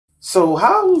So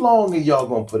how long are y'all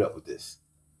gonna put up with this?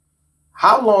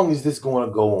 How long is this going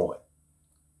to go on?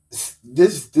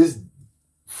 This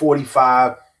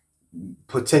 45,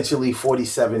 potentially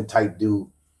 47 type dude,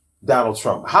 Donald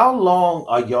Trump. How long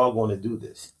are y'all going to do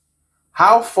this?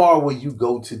 How far will you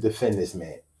go to defend this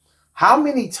man? How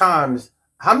many times,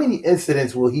 how many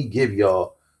incidents will he give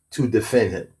y'all to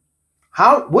defend him?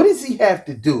 What does he have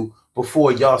to do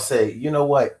before y'all say, you know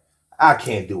what? I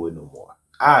can't do it no more.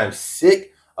 I'm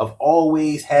sick of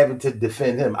always having to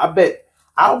defend him.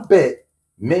 I'll bet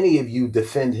many of you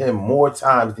defend him more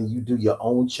times than you do your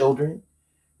own children,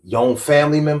 your own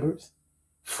family members,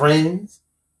 friends,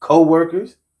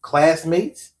 co-workers,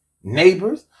 classmates,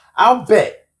 neighbors. I'll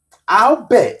bet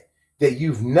that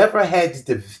you've never had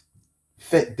to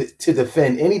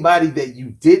defend anybody that you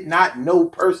did not know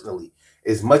personally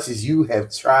as much as you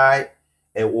have tried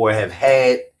or have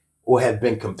had or have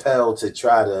been compelled to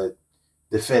try to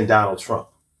defend Donald Trump.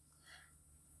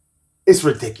 It's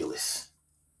ridiculous.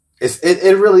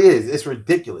 It really is. It's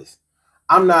ridiculous.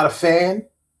 I'm not a fan.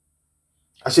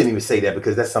 I shouldn't even say that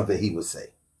because that's something he would say.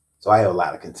 So I have a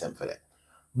lot of contempt for that.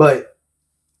 But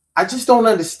I just don't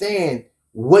understand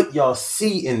what y'all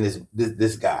see in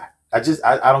this guy. I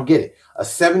don't get it. A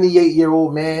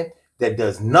 78-year-old man that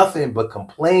does nothing but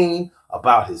complain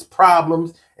about his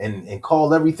problems and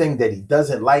call everything that he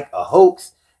doesn't like a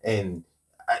hoax. And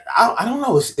I don't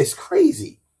know. It's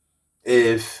crazy.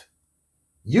 If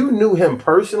you knew him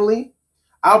personally,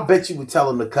 I'll bet you would tell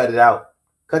him to cut it out.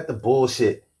 Cut the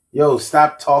bullshit. Yo,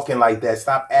 stop talking like that.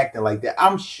 Stop acting like that.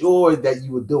 I'm sure that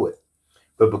you would do it.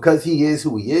 But because he is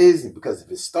who he is, and because of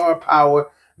his star power,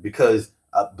 because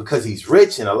he's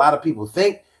rich, and a lot of people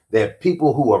think that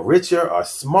people who are richer are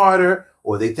smarter,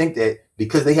 or they think that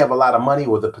because they have a lot of money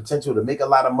or the potential to make a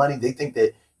lot of money, they think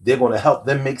that they're going to help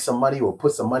them make some money or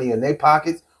put some money in their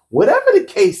pockets. Whatever the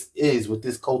case is with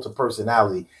this cult of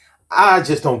personality, I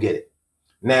just don't get it.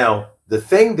 Now, the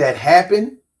thing that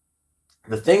happened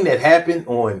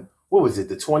on, what was it,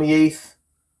 the 28th?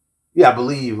 Yeah, I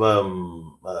believe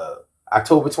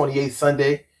October 28th,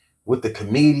 Sunday, with the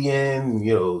comedian,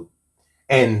 you know,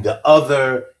 and the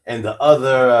other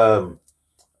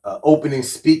opening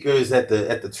speakers at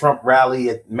the Trump rally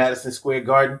at Madison Square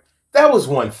Garden. That was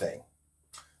one thing.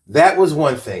 That was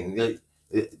one thing.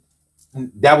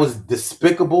 That was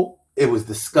despicable. It was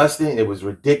disgusting. It was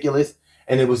ridiculous.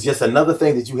 And it was just another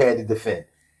thing that you had to defend.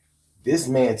 This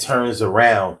man turns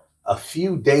around a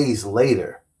few days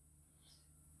later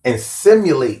and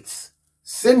simulates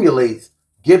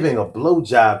giving a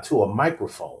blowjob to a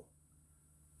microphone.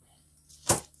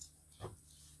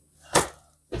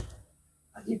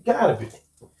 You gotta be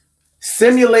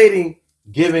simulating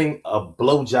giving a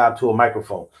blowjob to a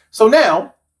microphone. So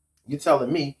now you're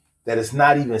telling me that it's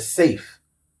not even safe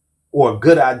or a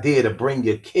good idea to bring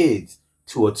your kids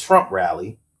to a Trump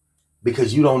rally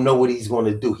because you don't know what he's going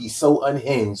to do. He's so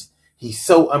unhinged. He's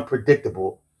so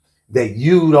unpredictable that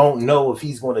you don't know if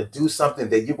he's going to do something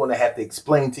that you're going to have to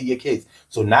explain to your kids.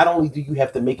 So not only do you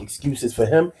have to make excuses for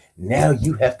him, now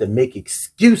you have to make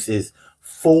excuses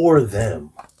for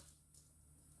them.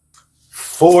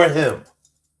 For him.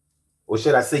 Or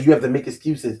should I say you have to make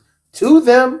excuses to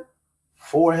them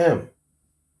for him.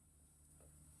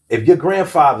 If your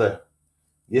grandfather,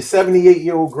 your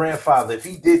 78-year-old grandfather, if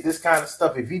he did this kind of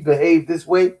stuff, if he behaved this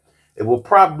way, it will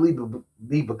probably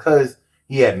be because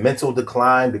he had mental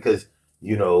decline, because,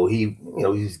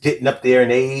 he's getting up there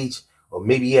in age, or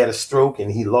maybe he had a stroke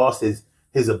and he lost his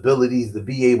abilities to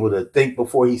be able to think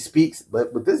before he speaks.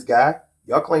 But with this guy,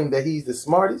 y'all claim that he's the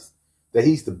smartest, that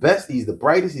he's the best, he's the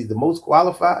brightest, he's the most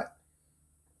qualified.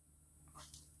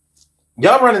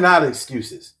 Y'all running out of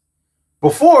excuses.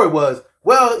 Before it was,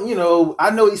 well, I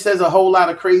know he says a whole lot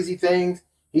of crazy things.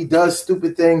 He does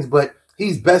stupid things, but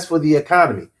he's best for the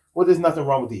economy. Well, there's nothing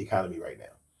wrong with the economy right now.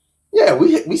 Yeah,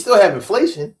 we still have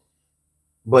inflation,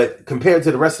 but compared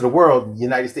to the rest of the world, the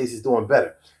United States is doing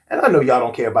better. And I know y'all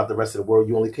don't care about the rest of the world.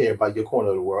 You only care about your corner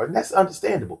of the world, and that's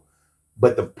understandable.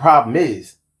 But the problem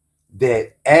is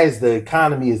that as the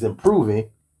economy is improving,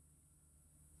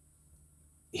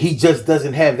 he just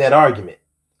doesn't have that argument.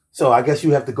 So I guess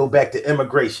you have to go back to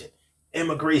immigration.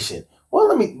 Immigration.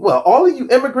 Well, all of you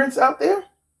immigrants out there,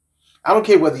 I don't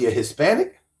care whether you're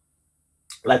Hispanic,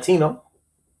 Latino.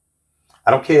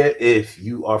 I don't care if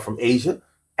you are from Asia,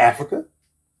 Africa,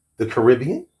 the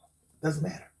Caribbean. It doesn't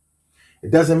matter.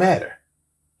 It doesn't matter.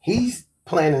 He's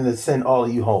planning to send all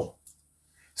of you home.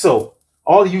 So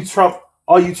all you Trump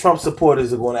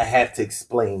supporters are going to have to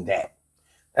explain that.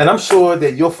 And I'm sure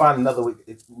that you'll find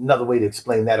another way to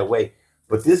explain that away.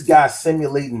 But this guy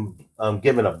simulating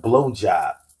giving a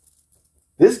blowjob.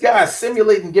 This guy's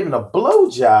simulating giving a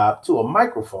blowjob to a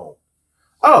microphone.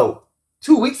 Oh,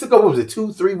 2 weeks ago, what was it,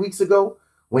 3 weeks ago,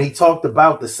 when he talked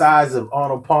about the size of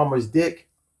Arnold Palmer's dick?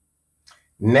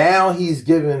 Now he's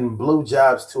giving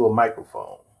blowjobs to a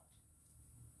microphone.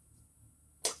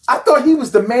 I thought he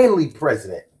was the manly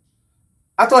president.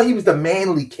 I thought he was the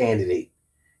manly candidate.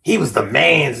 He was the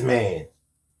man's man.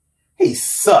 He's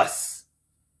sus.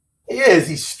 He is.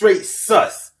 He's straight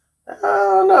sus. I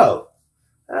don't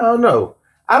know.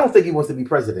 I don't think he wants to be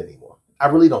president anymore. I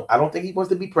really don't. I don't think he wants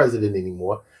to be president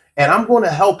anymore. And I'm going to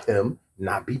help him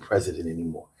not be president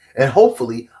anymore. And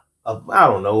hopefully, I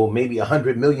don't know, maybe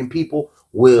 100 million people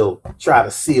will try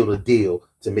to seal the deal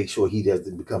to make sure he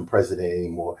doesn't become president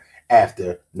anymore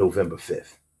after November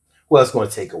 5th. Well, it's going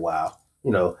to take a while.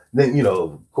 Then,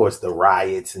 of course, the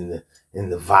riots and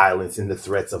the violence and the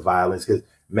threats of violence, because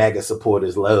MAGA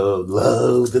supporters love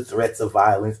the threats of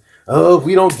violence. Oh, if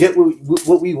we don't get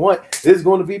what we want, there's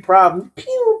going to be problems.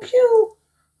 Pew,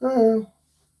 pew.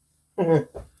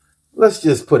 Let's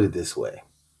just put it this way.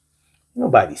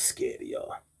 Nobody's scared of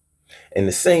y'all. And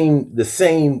the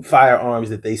same firearms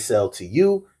that they sell to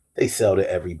you, they sell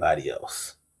to everybody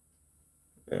else.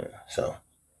 So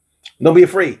don't be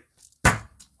afraid.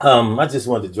 I just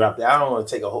wanted to drop that. I don't want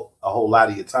to take a whole lot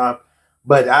of your time,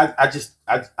 but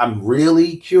I'm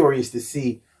really curious to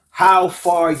see how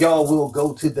far y'all will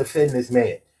go to defend this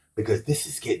man, because this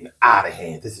is getting out of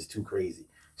hand. This is too crazy.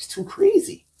 It's too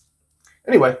crazy.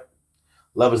 Anyway,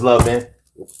 love is love, man.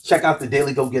 Check out the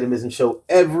Daily Go Getimism show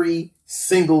every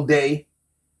single day,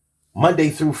 Monday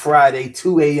through Friday,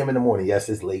 2 a.m. in the morning. Yes,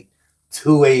 it's late.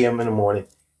 2 a.m. in the morning.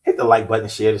 Hit the like button,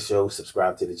 share the show,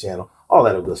 subscribe to the channel, all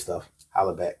that good stuff.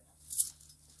 Holla back.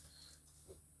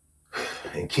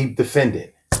 And keep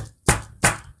defending.